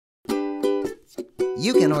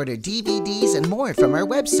You can order DVDs and more from our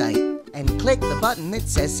website and click the button that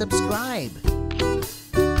says subscribe.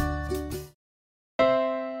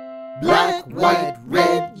 Black, white,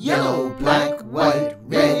 red, yellow, black, white,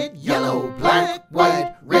 red, yellow, black,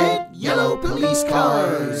 white, red, yellow police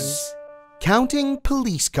cars. Counting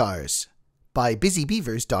Police Cars by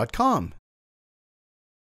busybeavers.com.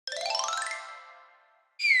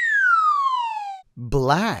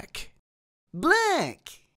 Black, Black.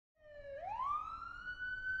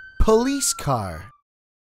 police car,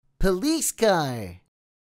 Police car.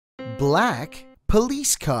 black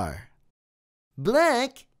police car.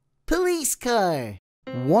 Black police car.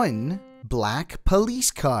 One black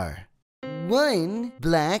police car. One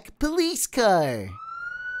black police car.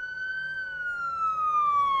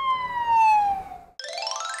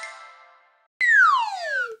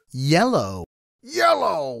 Yellow,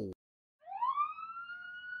 Yellow.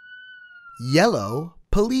 yellow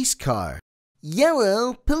police car.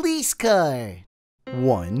 Yellow police car.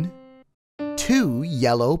 1, 2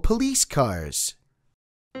 yellow police cars.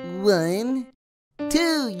 1,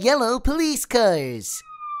 2 yellow police cars.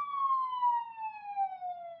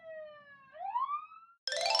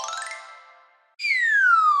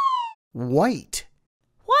 White,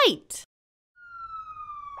 White.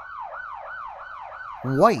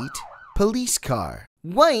 white police car.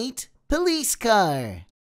 White police car.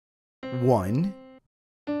 1,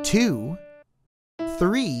 2,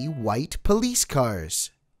 3 white police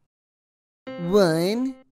cars.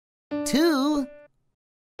 1, 2,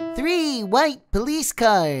 3 white police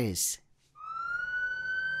cars.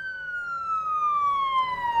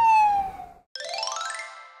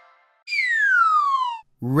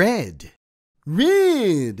 Red,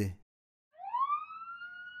 Red.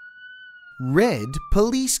 red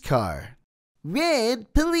police car.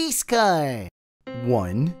 Red police car.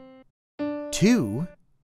 1, 2,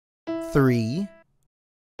 3,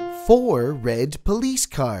 4 red police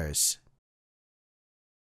cars.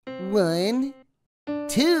 1,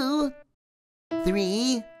 2,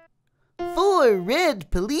 3, 4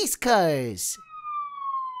 red police cars.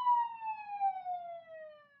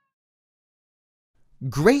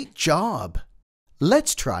 Great job!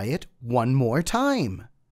 Let's try it one more time.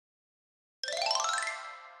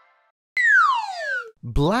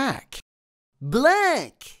 Black,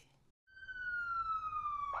 Black.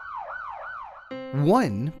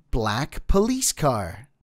 1 black police car.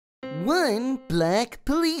 1 black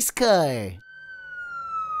police car.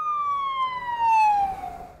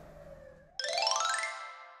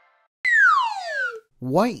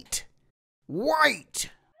 White, White.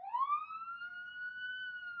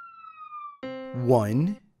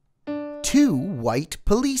 1, 2 white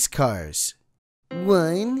police cars.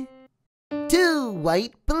 1, 2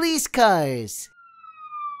 white police cars.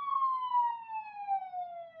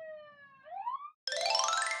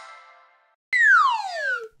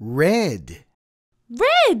 Red,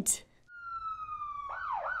 Red.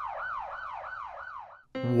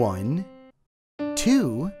 1,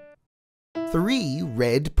 2, 3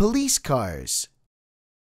 red police cars.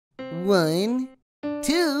 1,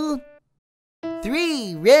 2,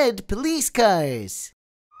 3 red police cars.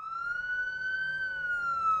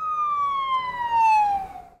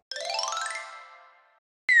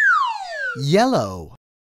 Yellow,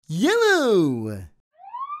 Yellow.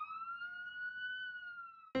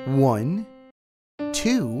 1,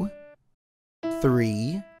 2,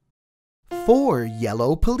 3, 4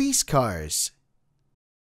 yellow police cars.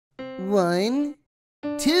 1,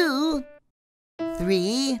 2,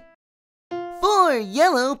 3, 4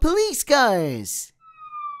 yellow police cars.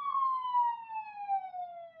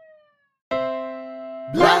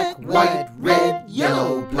 Black, white, red,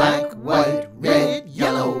 yellow, black, white, red,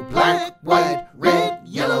 yellow, black, white, red,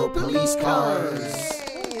 yellow police cars.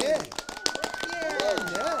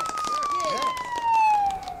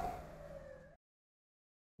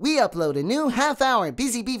 We upload a new half-hour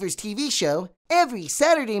Busy Beavers TV show every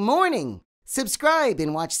Saturday morning. Subscribe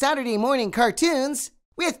and watch Saturday morning cartoons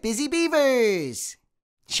with Busy Beavers.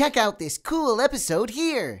 Check out this cool episode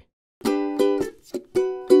here.